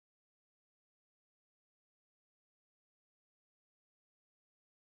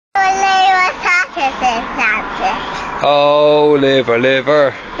Oh, liver.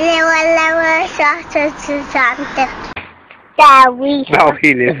 Liver, sausage. No,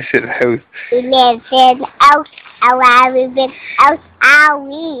 he lives in the house. He lives in house. Where we been out.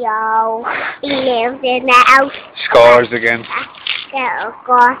 He lives in the house. Scores again.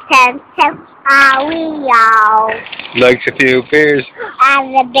 Likes a few beers.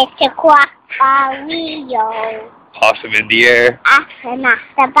 And a bit of quack. Possum in the air. And at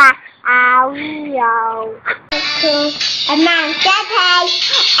the back. A man said, hey,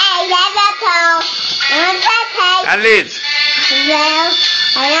 a Liverpool. And Liz.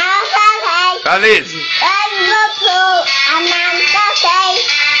 Well, And Liz. Liverpool, a man said, hey.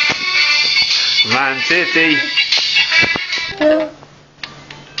 Man City.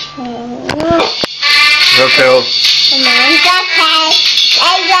 Liverpool. A man said, hey,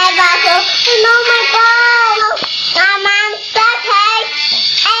 a Liverpool. No, my ball. A man said, hey,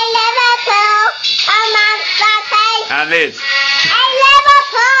 a Liverpool. A man said, hey. And Liz. A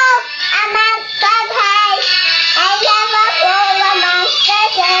Liverpool. A man said, hey. A Liverpool. A man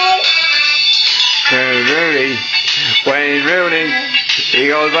said, hey. Wayne Rooney. He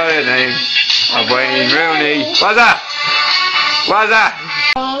goes by the name of Wayne Rooney. What's that?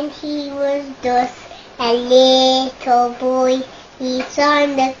 When he was just a little boy, he saw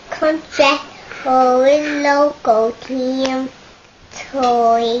the concert for his local team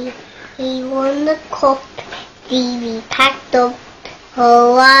toy. He won the cup, Stevie packed up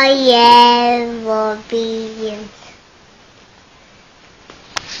for whatever beans.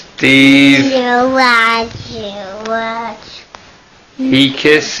 Steve. Watch. He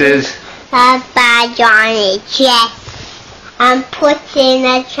kisses A badge on his chest and puts in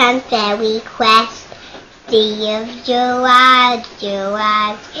a transfer request. Steve Gerard.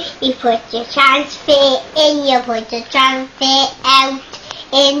 You put your transfer in, you put the transfer out.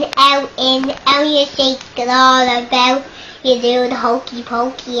 In, out, you shake it all about. You do the hokey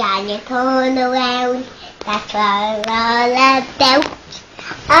pokey and you turn around. That's what it's all about.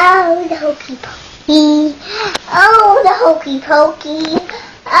 Oh, the hokey pokey. Oh, the hokey pokey.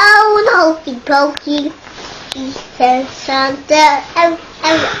 Oh, the hokey pokey. He says something out.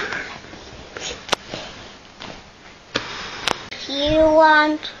 If you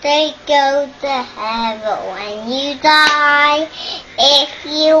want to go to heaven when you die, if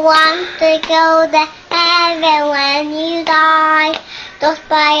you want to go to heaven when you die, just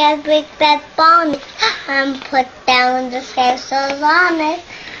buy a big bed bonnet and put down the scissors on it.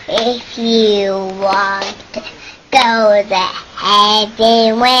 If you want to go to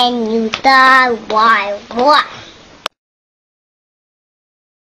heaven when you die, why what?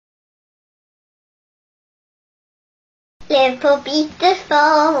 Liverpool beat the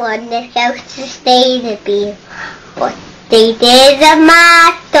 4-1, they felt to stay the beat, but they didn't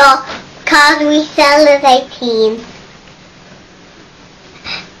matter, cause we celebrate team.